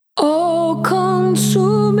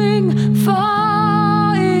all-consuming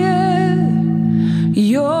fire.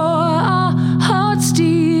 You're our heart's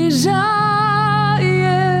desire,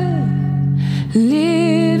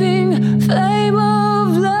 living flame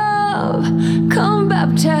of love. Come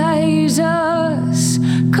baptize us,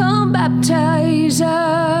 come baptize us.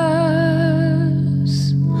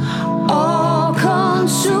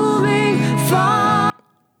 All-consuming fire.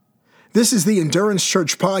 This is the Endurance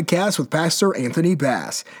Church podcast with Pastor Anthony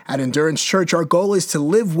Bass. At Endurance Church, our goal is to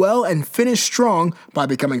live well and finish strong by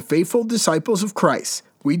becoming faithful disciples of Christ.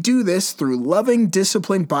 We do this through loving,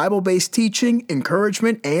 disciplined, Bible-based teaching,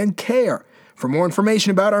 encouragement, and care. For more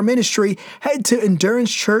information about our ministry, head to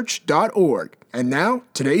endurancechurch.org. And now,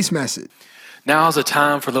 today's message. Now is the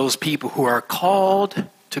time for those people who are called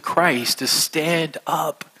to Christ to stand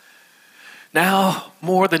up. Now,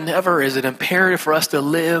 more than ever, is it imperative for us to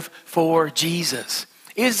live for Jesus.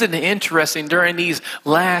 Isn't it interesting during these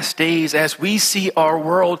last days as we see our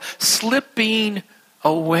world slipping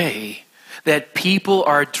away that people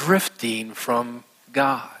are drifting from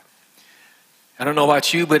God? I don't know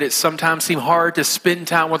about you, but it sometimes seems hard to spend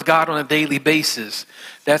time with God on a daily basis.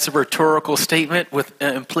 That's a rhetorical statement with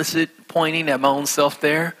an implicit pointing at my own self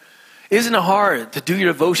there. Isn't it hard to do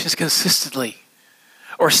your devotions consistently?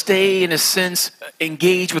 Or stay, in a sense,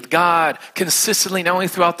 engaged with God consistently, not only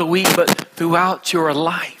throughout the week, but throughout your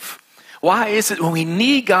life? Why is it when we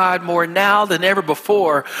need God more now than ever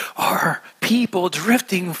before, are people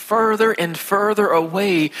drifting further and further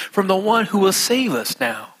away from the one who will save us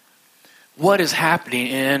now? What is happening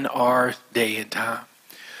in our day and time?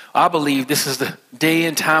 I believe this is the day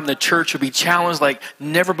and time the church will be challenged like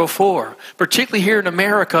never before. Particularly here in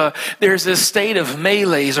America, there's this state of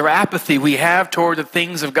malaise or apathy we have toward the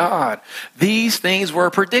things of God. These things were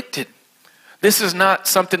predicted. This is not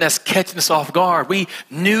something that's catching us off guard. We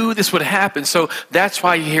knew this would happen. So that's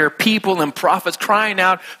why you hear people and prophets crying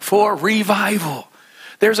out for revival.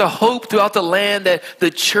 There's a hope throughout the land that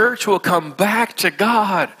the church will come back to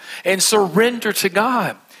God and surrender to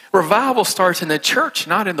God. Revival starts in the church,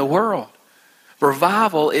 not in the world.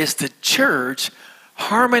 Revival is the church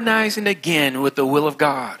harmonizing again with the will of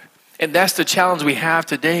God. And that's the challenge we have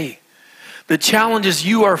today. The challenges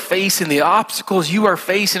you are facing, the obstacles you are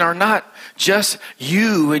facing are not just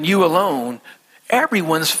you and you alone.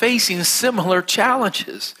 Everyone's facing similar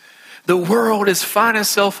challenges. The world is finding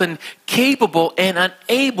itself incapable and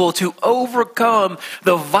unable to overcome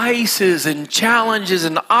the vices and challenges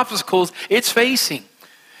and obstacles it's facing.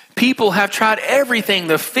 People have tried everything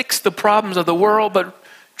to fix the problems of the world, but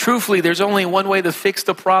truthfully, there's only one way to fix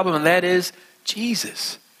the problem, and that is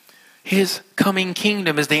Jesus. His coming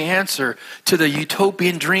kingdom is the answer to the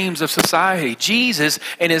utopian dreams of society. Jesus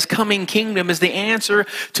and his coming kingdom is the answer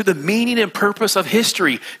to the meaning and purpose of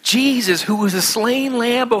history. Jesus, who was a slain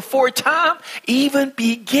lamb before time even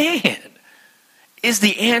began, is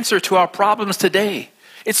the answer to our problems today.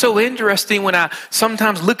 It's so interesting when I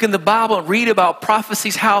sometimes look in the Bible and read about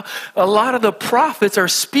prophecies, how a lot of the prophets are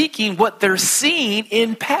speaking what they're seeing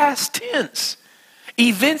in past tense.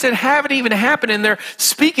 Events that haven't even happened, and they're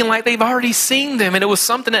speaking like they've already seen them. And it was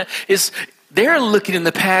something that they're looking in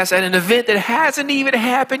the past at an event that hasn't even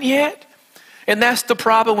happened yet. And that's the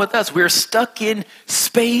problem with us. We're stuck in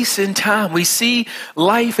space and time. We see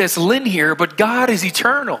life as linear, but God is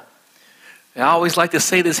eternal. And I always like to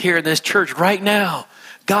say this here in this church right now.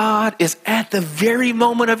 God is at the very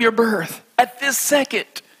moment of your birth, at this second.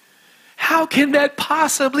 How can that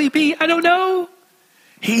possibly be? I don't know.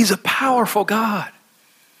 He's a powerful God.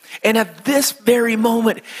 And at this very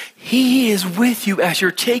moment, he is with you as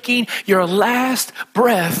you're taking your last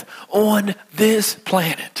breath on this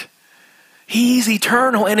planet. He's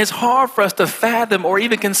eternal, and it's hard for us to fathom or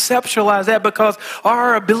even conceptualize that because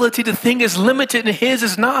our ability to think is limited and his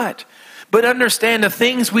is not. But understand the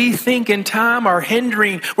things we think in time are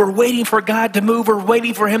hindering. We're waiting for God to move. We're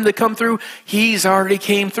waiting for him to come through. He's already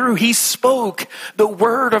came through. He spoke the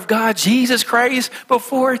word of God, Jesus Christ,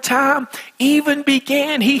 before time even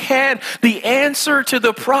began. He had the answer to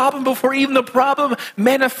the problem before even the problem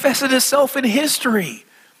manifested itself in history.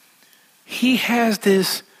 He has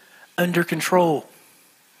this under control.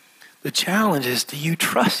 The challenge is, do you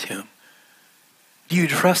trust him? Do you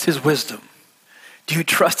trust his wisdom? Do you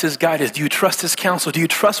trust his guidance? Do you trust his counsel? Do you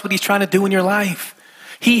trust what he's trying to do in your life?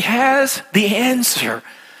 He has the answer.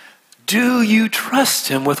 Do you trust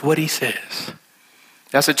him with what he says?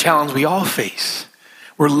 That's a challenge we all face.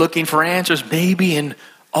 We're looking for answers maybe in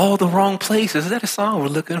all the wrong places. Is that a song? We're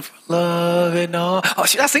looking for love and all. Oh,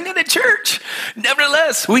 should I sing that in church?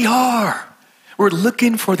 Nevertheless, we are. We're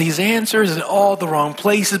looking for these answers in all the wrong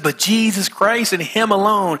places, but Jesus Christ and him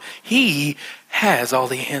alone, he has all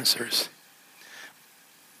the answers.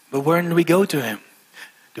 But when do we go to him?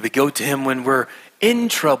 Do we go to him when we're in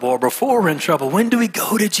trouble or before we're in trouble? When do we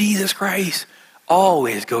go to Jesus Christ?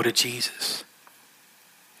 Always go to Jesus.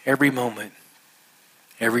 Every moment,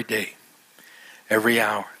 every day, every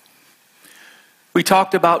hour. We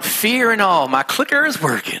talked about fear and all. My clicker is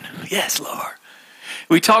working. Yes, Lord.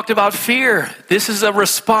 We talked about fear. This is a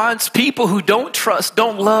response. People who don't trust,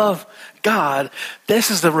 don't love God,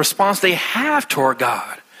 this is the response they have toward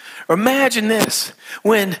God. Imagine this.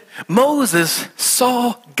 When Moses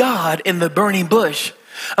saw God in the burning bush,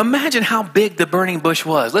 imagine how big the burning bush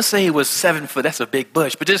was. Let's say it was 7 foot. That's a big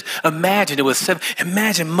bush. But just imagine it was 7.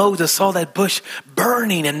 Imagine Moses saw that bush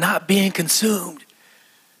burning and not being consumed.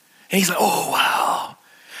 And he's like, oh, wow,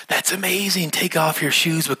 that's amazing. Take off your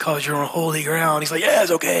shoes because you're on holy ground. He's like, yeah,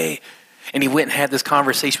 it's okay. And he went and had this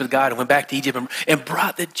conversation with God and went back to Egypt and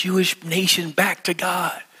brought the Jewish nation back to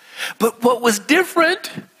God. But what was different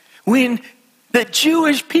when the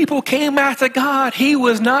Jewish people came back to God, he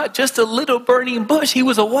was not just a little burning bush. He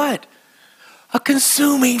was a what? A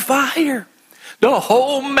consuming fire. The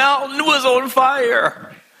whole mountain was on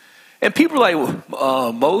fire. And people were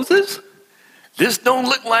like, Moses, this don't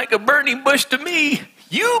look like a burning bush to me.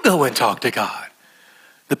 You go and talk to God.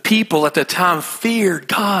 The people at the time feared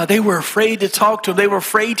God. They were afraid to talk to him. They were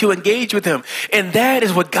afraid to engage with him. And that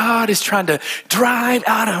is what God is trying to drive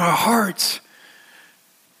out of our hearts.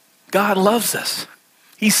 God loves us.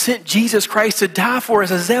 He sent Jesus Christ to die for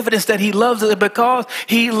us as evidence that he loves us. And because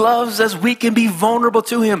he loves us, we can be vulnerable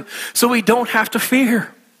to him. So we don't have to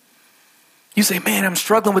fear. You say, man, I'm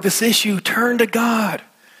struggling with this issue. Turn to God.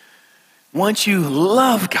 Once you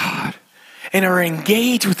love God and are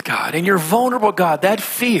engaged with God and you're vulnerable to God, that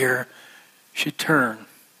fear should turn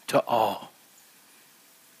to awe.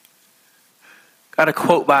 Got a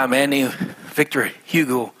quote by a man named Victor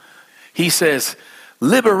Hugo. He says,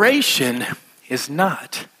 liberation is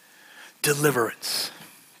not deliverance.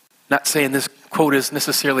 Not saying this quote is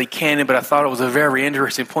necessarily canon, but I thought it was a very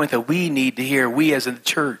interesting point that we need to hear, we as in the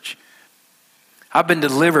church. I've been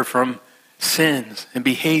delivered from sins and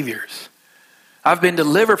behaviors. I've been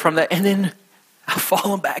delivered from that, and then I've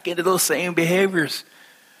fallen back into those same behaviors.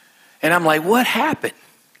 And I'm like, what happened?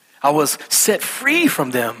 I was set free from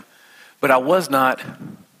them, but I was not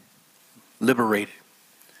liberated.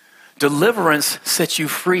 Deliverance sets you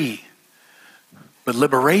free, but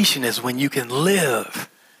liberation is when you can live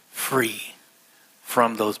free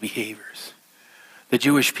from those behaviors. The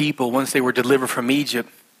Jewish people, once they were delivered from Egypt,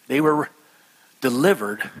 they were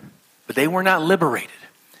delivered, but they were not liberated.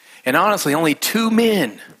 And honestly, only 2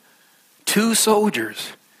 men, 2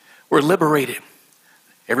 soldiers were liberated.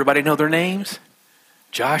 Everybody know their names?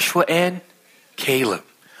 Joshua and Caleb.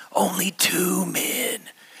 Only 2 men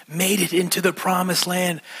made it into the promised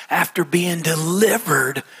land after being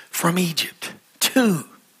delivered from Egypt. 2.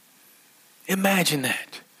 Imagine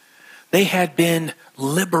that. They had been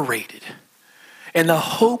liberated. And the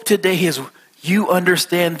hope today is you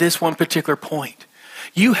understand this one particular point.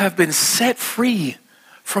 You have been set free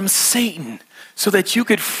from Satan so that you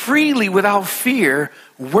could freely, without fear,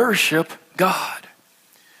 worship God.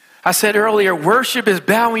 I said earlier, worship is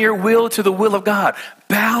bowing your will to the will of God.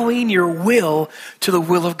 Bowing your will to the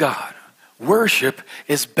will of God. Worship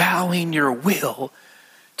is bowing your will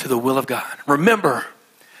to the will of God. Remember,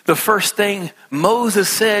 the first thing Moses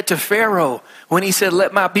said to Pharaoh when he said,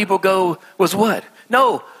 let my people go, was what?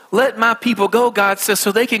 No, let my people go, God says,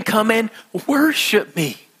 so they can come and worship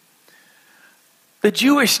me. The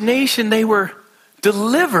Jewish nation, they were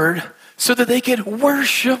delivered so that they could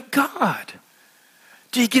worship God.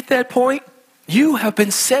 Do you get that point? You have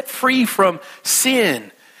been set free from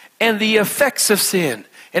sin and the effects of sin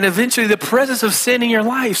and eventually the presence of sin in your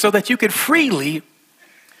life so that you could freely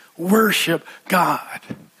worship God.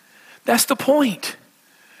 That's the point.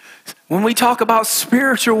 When we talk about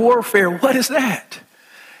spiritual warfare, what is that?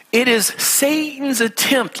 It is Satan's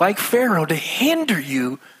attempt, like Pharaoh, to hinder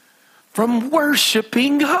you from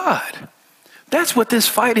worshiping God. That's what this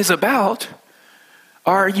fight is about.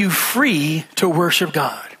 Are you free to worship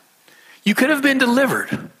God? You could have been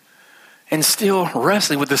delivered and still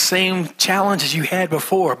wrestling with the same challenges you had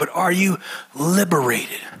before, but are you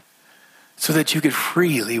liberated so that you could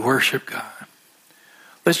freely worship God?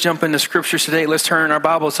 Let's jump into scriptures today. Let's turn our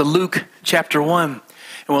Bibles to Luke chapter 1, and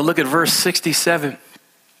we'll look at verse 67.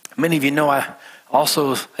 Many of you know I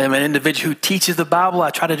also am an individual who teaches the Bible. I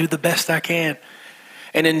try to do the best I can.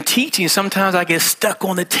 And in teaching, sometimes I get stuck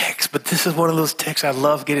on the text, but this is one of those texts I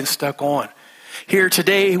love getting stuck on. Here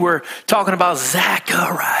today, we're talking about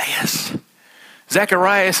Zacharias.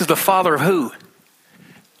 Zacharias is the father of who?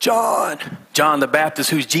 John. John the Baptist,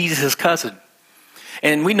 who's Jesus' cousin.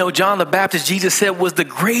 And we know John the Baptist, Jesus said, was the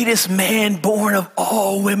greatest man born of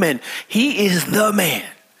all women. He is the man.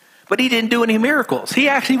 But he didn't do any miracles. He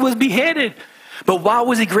actually was beheaded. But why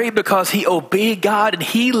was he great? Because he obeyed God and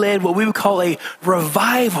he led what we would call a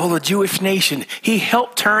revival of the Jewish nation. He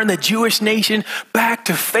helped turn the Jewish nation back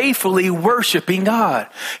to faithfully worshiping God.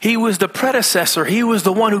 He was the predecessor. He was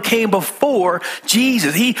the one who came before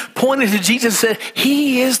Jesus. He pointed to Jesus and said,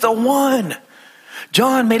 he is the one.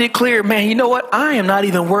 John made it clear, man, you know what? I am not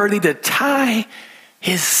even worthy to tie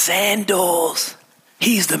his sandals.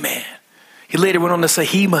 He's the man. He later went on to say,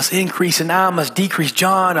 he must increase and I must decrease.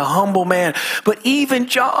 John, a humble man. But even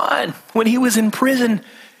John, when he was in prison,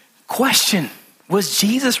 questioned, was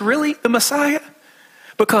Jesus really the Messiah?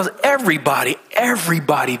 Because everybody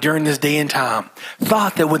during this day and time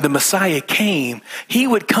thought that when the Messiah came, he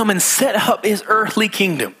would come and set up his earthly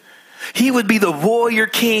kingdom. He would be the warrior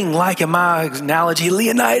king, like in my analogy,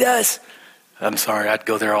 Leonidas. I'm sorry, I'd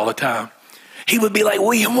go there all the time. He would be like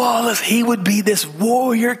William Wallace. He would be this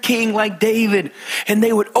warrior king like David. And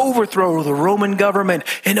they would overthrow the Roman government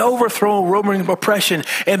and overthrow Roman oppression.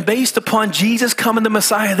 And based upon Jesus coming, the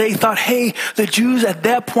Messiah, they thought, hey, the Jews at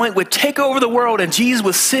that point would take over the world and Jesus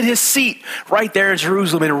would sit his seat right there in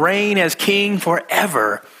Jerusalem and reign as king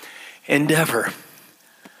forever and ever.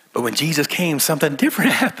 But when Jesus came, something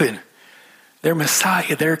different happened. Their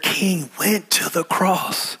Messiah, their king, went to the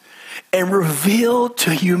cross and revealed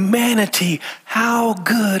to humanity how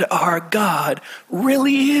good our God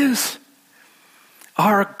really is.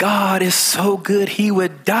 Our God is so good, he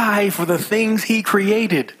would die for the things he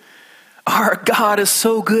created. Our God is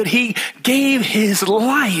so good, he gave his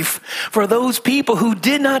life for those people who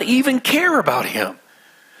did not even care about him,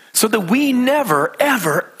 so that we never,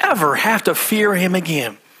 ever, ever have to fear him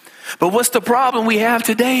again. But what's the problem we have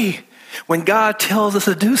today? When God tells us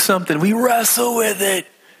to do something, we wrestle with it.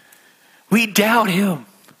 We doubt him.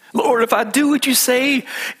 Lord, if I do what you say,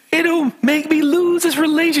 it'll make me lose this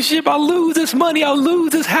relationship. I'll lose this money. I'll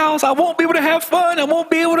lose this house. I won't be able to have fun. I won't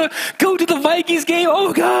be able to go to the Vikings game.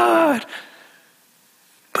 Oh, God.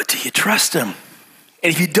 But do you trust him?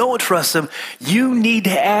 And if you don't trust him, you need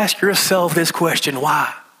to ask yourself this question.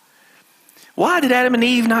 Why? Why did Adam and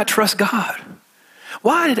Eve not trust God?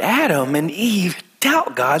 Why did Adam and Eve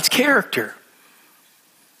doubt God's character?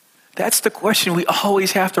 That's the question we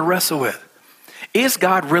always have to wrestle with. Is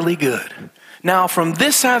God really good? Now, from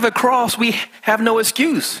this side of the cross, we have no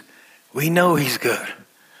excuse. We know he's good.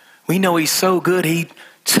 We know he's so good, he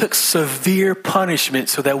took severe punishment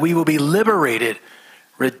so that we will be liberated,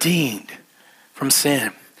 redeemed from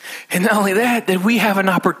sin. And not only that we have an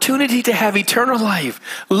opportunity to have eternal life,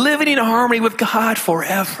 living in harmony with God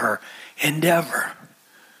forever and ever.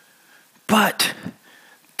 But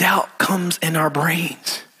doubt comes in our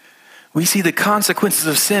brains. We see the consequences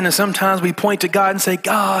of sin, and sometimes we point to God and say,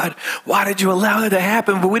 God, why did you allow that to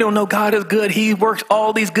happen? But we don't know God is good. He works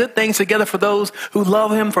all these good things together for those who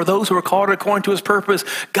love him, for those who are called according to his purpose.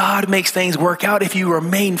 God makes things work out if you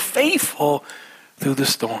remain faithful through the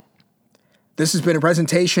storm. This has been a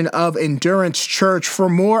presentation of Endurance Church. For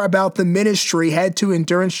more about the ministry, head to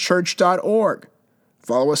endurancechurch.org.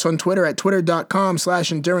 Follow us on Twitter at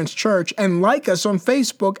twitter.com/endurancechurch and like us on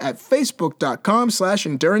Facebook at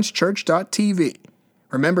facebook.com/endurancechurch.tv.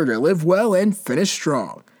 Remember to live well and finish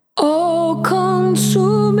strong. all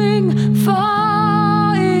consuming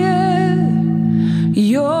fire,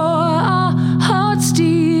 you're our heart's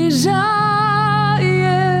desire,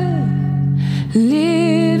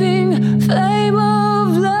 living flame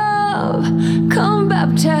of love, come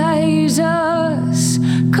baptize